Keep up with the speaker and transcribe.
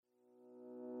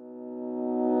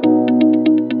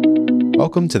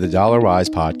Welcome to the Dollar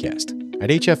Wise podcast. At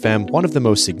HFM, one of the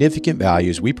most significant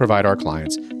values we provide our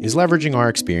clients is leveraging our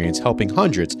experience helping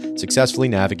hundreds successfully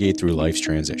navigate through life's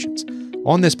transitions.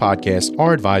 On this podcast,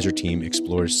 our advisor team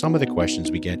explores some of the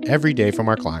questions we get every day from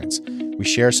our clients. We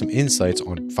share some insights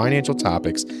on financial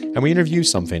topics, and we interview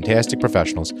some fantastic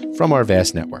professionals from our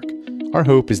vast network. Our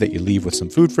hope is that you leave with some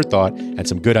food for thought and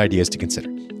some good ideas to consider.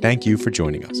 Thank you for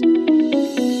joining us.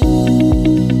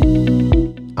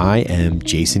 I am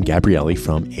Jason Gabrielli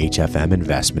from HFM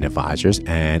Investment Advisors,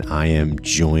 and I am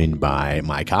joined by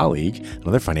my colleague,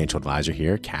 another financial advisor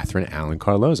here, Catherine Allen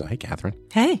Carloza. Hey, Catherine.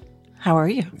 Hey, how are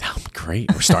you? I'm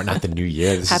great. We're starting out the new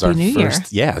year. This Happy New Year.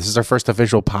 Yeah, this is our first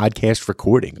official podcast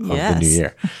recording of the new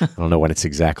year. I don't know when it's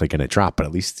exactly going to drop, but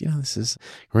at least,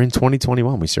 we're in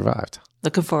 2021. We survived.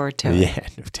 Looking forward to it. Yeah,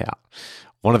 no doubt.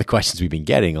 One of the questions we've been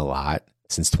getting a lot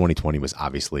since 2020 was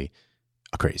obviously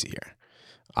a crazy year.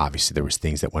 Obviously, there was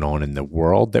things that went on in the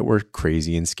world that were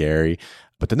crazy and scary,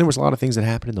 but then there was a lot of things that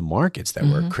happened in the markets that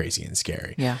were crazy and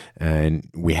scary. Yeah. And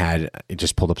it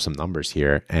just pulled up some numbers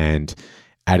here, and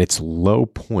at its low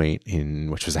point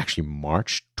which was actually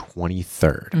March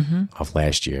 23rd of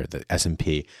last year, the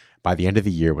S&P, by the end of the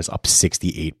year, was up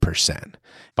 68%.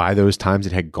 By those times,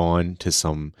 it had gone to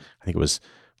I think it was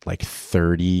like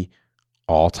 30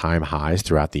 all-time highs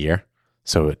throughout the year.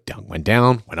 So it went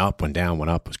down, went up, went down, went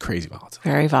up. It was crazy volatile.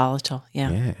 Very volatile, yeah.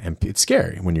 Yeah, and it's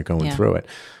scary when you're going through it.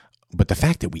 But the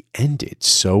fact that we ended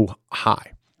so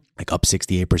high, like up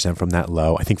 68% from that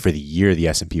low, I think for the year, the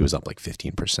S&P was up like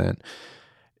 15%.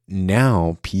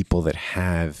 Now, people that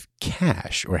have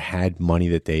cash or had money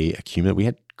that they accumulate, we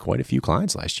had quite a few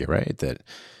clients last year, right, that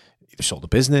either sold a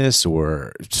business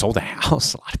or sold a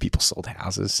house. A lot of people sold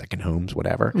houses, second homes,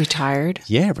 whatever. Retired.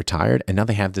 Yeah, retired. And now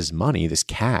they have this money, this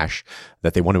cash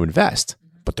that they want to invest,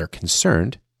 but they're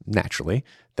concerned, naturally,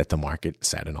 that the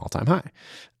market's at an all-time high.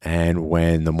 And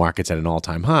when the market's at an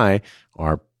all-time high,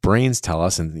 our brains tell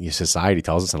us and society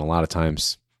tells us, and a lot of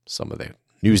times some of the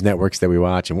news networks that we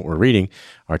watch and what we're reading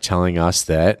are telling us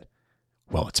that,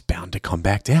 well, it's bound to come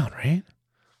back down, right?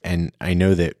 And I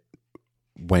know that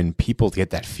when people get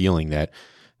that feeling that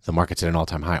the market's at an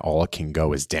all-time high, all it can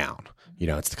go is down.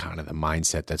 It's the kind of the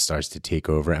mindset that starts to take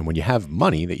over. And when you have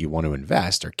money that you want to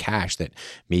invest or cash that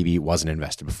maybe wasn't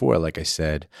invested before, like I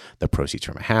said, the proceeds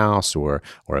from a house or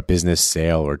a business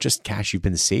sale or just cash you've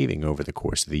been saving over the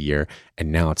course of the year,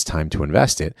 and now it's time to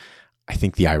invest it. I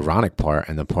think the ironic part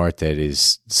and the part that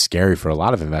is scary for a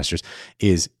lot of investors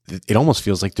is it almost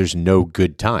feels like there's no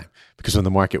good time, because when the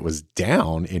market was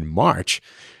down in March,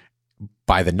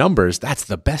 by the numbers, that's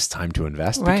the best time to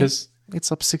invest because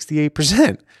it's up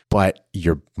 68%. But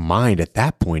your mind at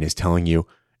that point is telling you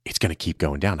it's going to keep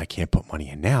going down. I can't put money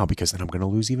in now because then I'm going to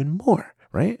lose even more,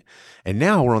 right? And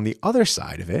now we're on the other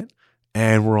side of it,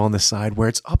 and we're on the side where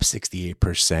it's up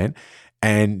 68%.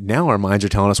 And now our minds are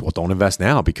telling us, well, don't invest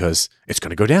now because it's going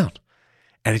to go down.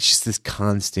 And it's just this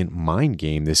constant mind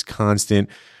game, this constant,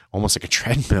 almost like a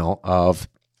treadmill of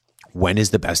when is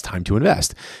the best time to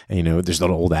invest? And, there's that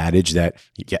old adage that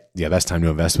the best time to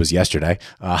invest was yesterday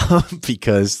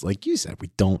because, like you said, we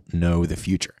don't know the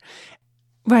future.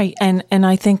 Right. And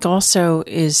I think also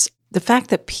is the fact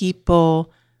that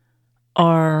people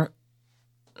are,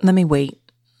 let me wait.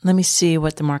 Let me see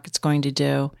what the market's going to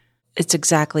do. It's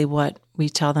exactly what we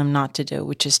tell them not to do,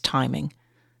 which is timing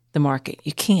the market.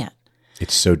 You can't.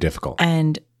 It's so difficult.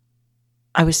 And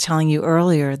I was telling you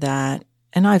earlier that,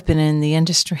 and I've been in the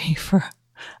industry for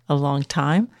a long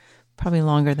time, probably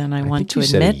longer than I want to admit.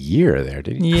 Said a year there,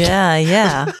 didn't you?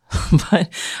 Yeah. But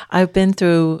I've been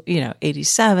through,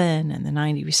 87 and the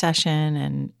 90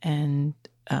 recession and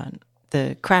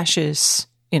the crashes,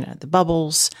 the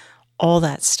bubbles, all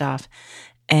that stuff.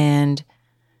 And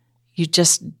you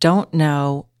just don't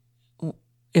know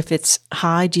if it's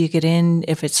high, do you get in?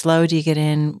 If it's low, do you get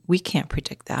in? We can't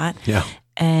predict that. Yeah.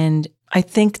 And I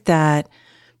think that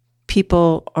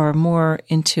people are more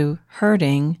into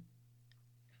herding,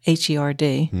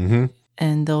 H-E-R-D,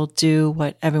 and they'll do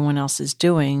what everyone else is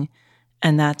doing.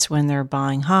 And that's when they're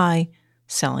buying high,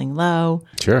 selling low.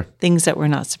 Sure. Things that we're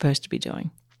not supposed to be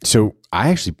doing. So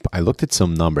I looked at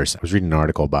some numbers. I was reading an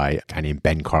article by a guy named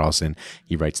Ben Carlson.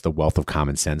 He writes the Wealth of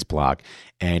Common Sense blog.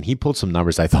 And he pulled some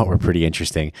numbers I thought were pretty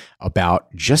interesting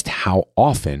about just how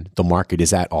often the market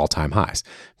is at all-time highs.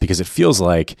 Because it feels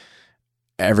like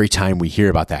every time we hear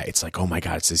about that, it's like, oh my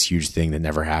God, it's this huge thing that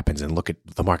never happens. And look at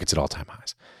the market's at all-time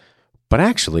highs. But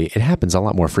actually, it happens a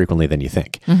lot more frequently than you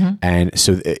think. And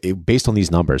so based on these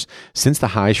numbers, since the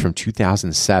highs from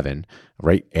 2007,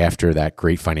 right after that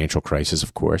great financial crisis,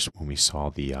 of course, when we saw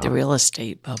the real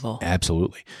estate bubble.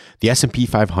 Absolutely. The S&P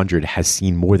 500 has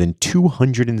seen more than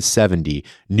 270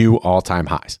 new all-time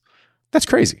highs. That's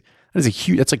crazy.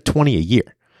 That's like 20 a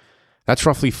year. That's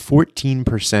roughly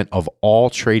 14% of all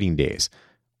trading days.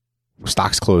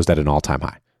 Stocks closed at an all-time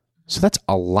high. So that's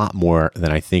a lot more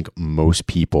than I think most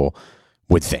people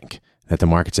would think, that the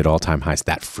market's at all-time highs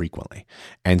that frequently.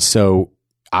 And so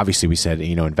obviously we said,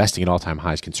 investing at all-time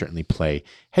highs can certainly play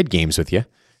head games with you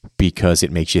because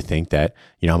it makes you think that,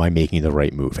 am I making the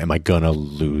right move? Am I going to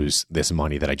lose this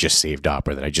money that I just saved up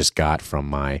or that I just got from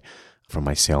my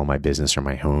sale of my business or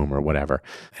my home or whatever?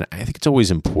 And I think it's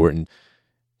always important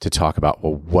to talk about,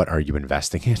 well, what are you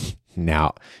investing in?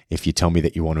 Now, if you tell me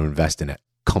that you want to invest in a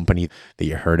company that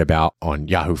you heard about on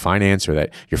Yahoo Finance or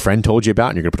that your friend told you about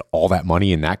and you're going to put all that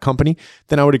money in that company,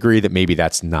 then I would agree that maybe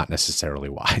that's not necessarily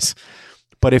wise.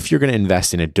 But if you're going to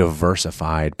invest in a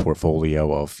diversified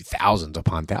portfolio of thousands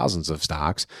upon thousands of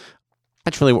stocks,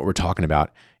 that's really what we're talking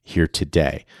about here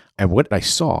today. And what I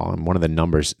saw, and one of the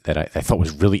numbers that I thought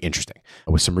was really interesting,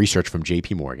 was some research from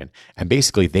JP Morgan. And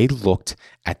basically, they looked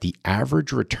at the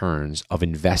average returns of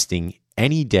investing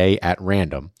any day at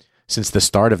random since the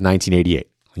start of 1988.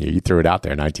 You threw it out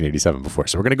there, 1987 before.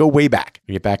 So we're going to go way back.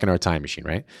 We get back in our time machine,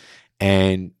 right?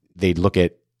 And they'd look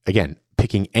at, again,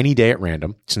 picking any day at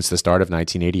random since the start of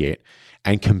 1988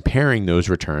 and comparing those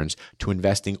returns to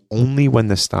investing only when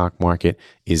the stock market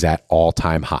is at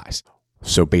all-time highs.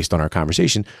 So based on our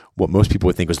conversation, what most people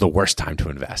would think was the worst time to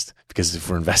invest, because if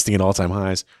we're investing at all-time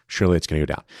highs, surely it's going to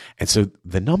go down. And so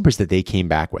the numbers that they came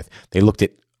back with, they looked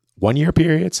at 1-year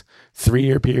periods,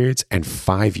 3-year periods, and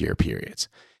 5-year periods.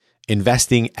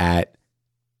 Investing at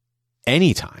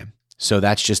any time, so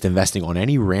that's just investing on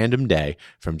any random day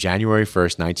from January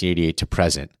 1st, 1988 to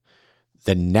present,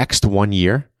 the next 1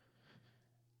 year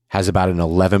has about an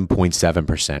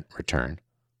 11.7% return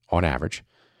on average.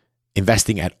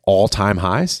 Investing at all-time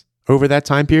highs over that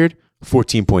time period,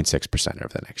 14.6%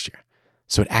 over the next year.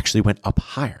 So it actually went up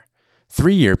higher.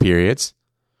 3-year periods,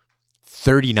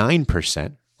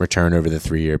 39% return over the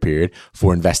 3-year period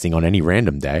for investing on any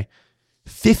random day,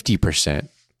 50%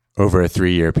 over a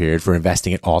 3-year period for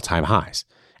investing at all-time highs.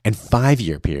 And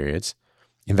 5-year periods,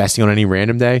 investing on any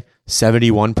random day,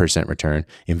 71% return,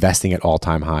 investing at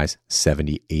all-time highs,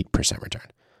 78% return.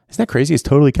 Isn't that crazy? It's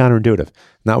totally counterintuitive.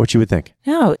 Not what you would think.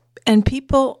 No. And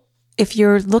people, if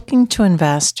you're looking to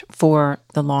invest for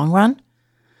the long run,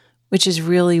 which is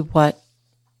really what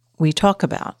we talk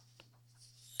about,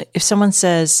 if someone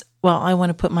says, well, I want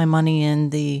to put my money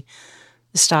in the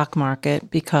stock market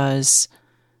because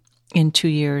in 2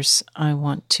 years I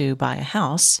want to buy a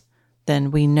house,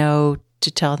 then we know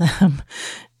to tell them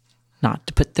not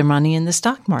to put their money in the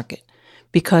stock market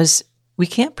because we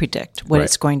can't predict what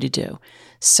it's going to do.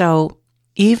 So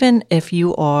even if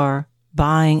you are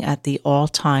buying at the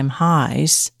all-time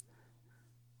highs,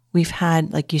 we've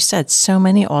had, like you said, so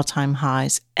many all-time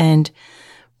highs. And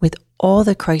with all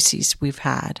the crises we've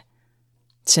had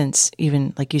since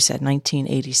even, like you said,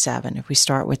 1987, if we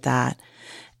start with that,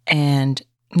 and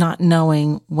not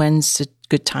knowing when's a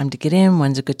good time to get in,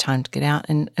 when's a good time to get out.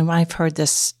 And I've heard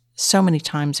this so many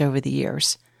times over the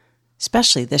years,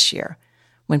 especially this year,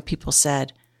 when people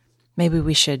said, maybe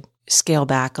we should scale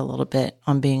back a little bit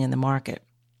on being in the market.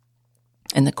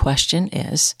 And the question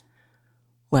is,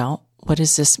 well, what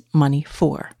is this money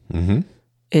for? Mm-hmm.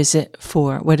 Is it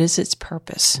for, what is its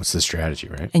purpose? What's the strategy,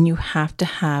 right? And you have to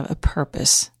have a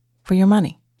purpose for your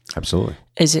money. Absolutely.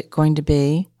 Is it going to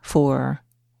be for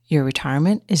your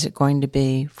retirement? Is it going to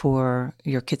be for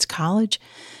your kids' college?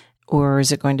 Or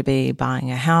is it going to be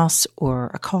buying a house or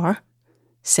a car?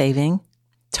 Saving?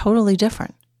 Totally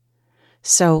different.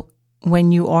 So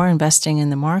when you are investing in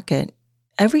the market,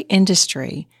 every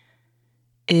industry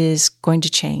is going to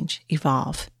change,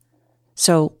 evolve.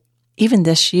 So even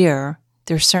this year,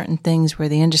 there's certain things where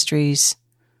the industries,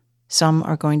 some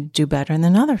are going to do better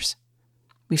than others.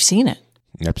 We've seen it.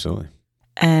 Absolutely.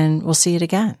 And we'll see it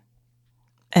again.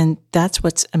 And that's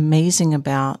what's amazing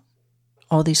about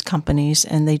all these companies,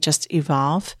 and they just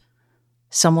evolve.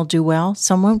 Some will do well,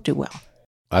 some won't do well.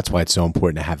 That's why it's so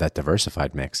important to have that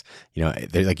diversified mix. You know,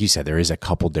 like you said, there is a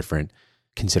couple different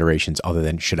considerations other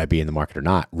than should I be in the market or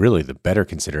not. Really, the better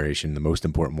consideration, the most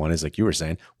important one is, like you were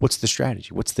saying, what's the strategy?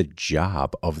 What's the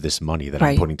job of this money that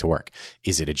I'm putting to work?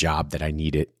 Is it a job that I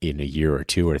need it in a year or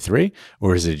 2 or 3?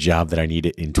 Or is it a job that I need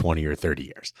it in 20 or 30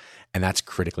 years? And that's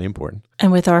critically important.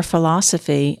 And with our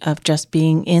philosophy of just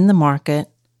being in the market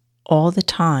all the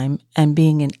time and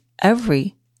being in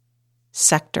every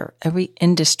sector, every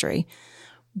industry,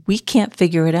 we can't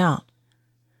figure it out.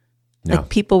 No. Like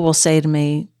people will say to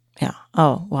me, yeah,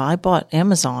 oh, well, I bought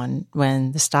Amazon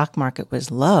when the stock market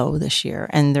was low this year,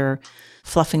 and they're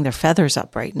fluffing their feathers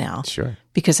up right now. Sure.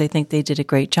 Because they think they did a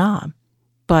great job.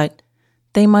 But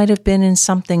they might have been in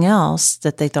something else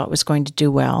that they thought was going to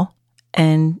do well,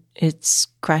 and it's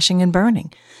crashing and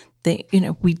burning.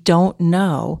 We don't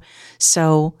know.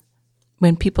 So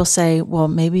when people say, well,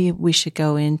 maybe we should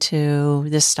go into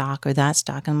this stock or that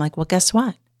stock, I'm like, well, guess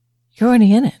what? You're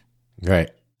already in it. Right.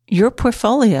 Your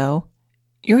portfolio,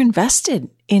 you're invested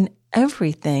in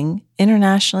everything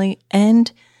internationally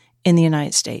and in the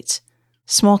United States.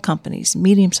 Small companies,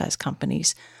 medium-sized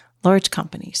companies, large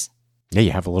companies. Yeah,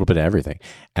 you have a little bit of everything.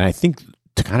 And I think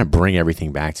to kind of bring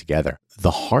everything back together,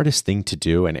 the hardest thing to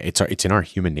do, and it's in our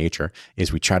human nature,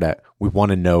 is we want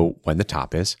to know when the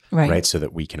top is, right? So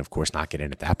that we can, of course, not get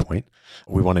in at that point.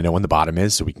 We want to know when the bottom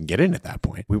is so we can get in at that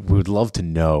point. We would love to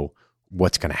know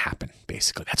what's going to happen,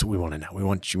 basically. That's what we want to know. We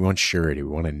want surety. We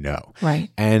want to know. Right.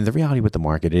 And the reality with the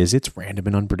market is it's random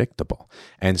and unpredictable.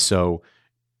 And so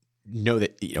know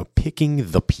that,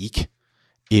 picking the peak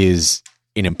is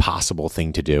an impossible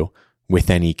thing to do with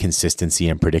any consistency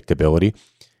and predictability,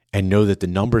 and know that the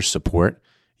numbers support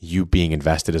you being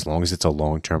invested as long as it's a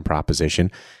long-term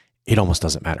proposition. It almost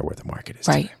doesn't matter where the market is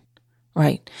today.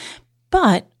 Right.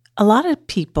 But a lot of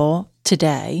people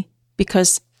today,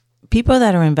 because people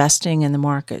that are investing in the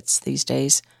markets these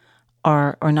days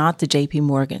are not the JP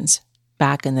Morgans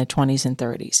back in the 20s and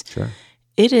 30s. Sure.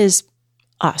 It is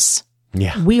us.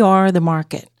 Yeah. We are the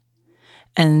market.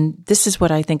 And this is what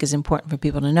I think is important for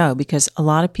people to know, because a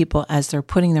lot of people, as they're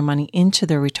putting their money into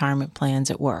their retirement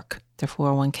plans at work, their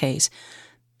 401ks,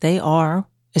 they are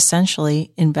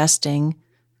essentially investing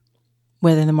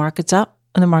whether the market's up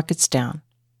or the market's down.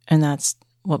 And that's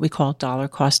what we call dollar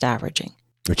cost averaging.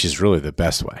 Which is really the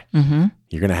best way. Mm-hmm.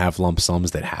 You're going to have lump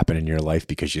sums that happen in your life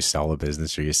because you sell a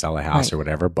business or you sell a house or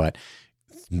whatever, but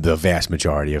the vast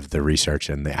majority of the research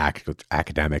and the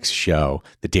academics show,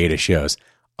 the data shows,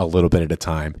 a little bit at a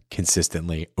time,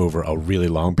 consistently over a really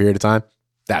long period of time,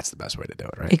 that's the best way to do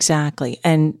it, right? Exactly.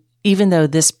 And even though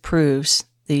this proves,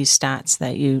 these stats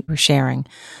that you were sharing,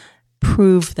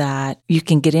 prove that you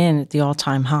can get in at the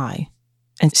all-time high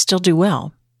and still do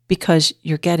well because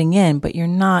you're getting in, but you're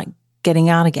not getting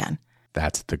out again.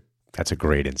 That's a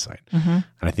great insight. Mm-hmm. And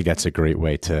I think that's a great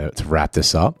way to wrap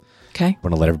this up. Okay. I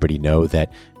want to let everybody know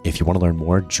that if you want to learn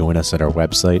more, join us at our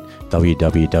website,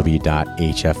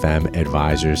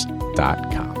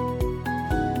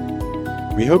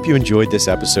 www.hfmadvisors.com. We hope you enjoyed this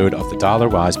episode of the Dollar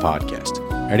Wise podcast.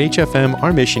 At HFM,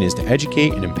 our mission is to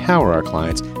educate and empower our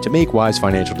clients to make wise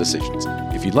financial decisions.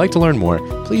 If you'd like to learn more,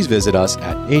 please visit us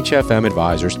at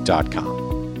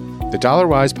hfmadvisors.com. The Dollar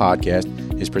Wise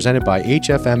podcast is presented by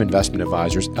HFM Investment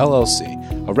Advisors,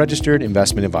 LLC, a registered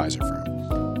investment advisor firm.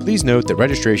 Please note that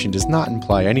registration does not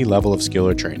imply any level of skill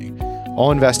or training.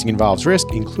 All investing involves risk,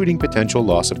 including potential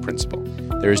loss of principal.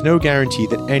 There is no guarantee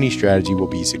that any strategy will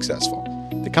be successful.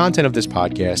 The content of this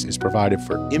podcast is provided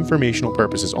for informational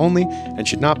purposes only and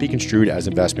should not be construed as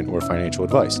investment or financial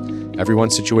advice.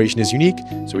 Everyone's situation is unique,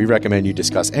 so we recommend you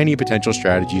discuss any potential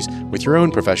strategies with your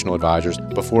own professional advisors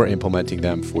before implementing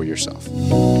them for yourself.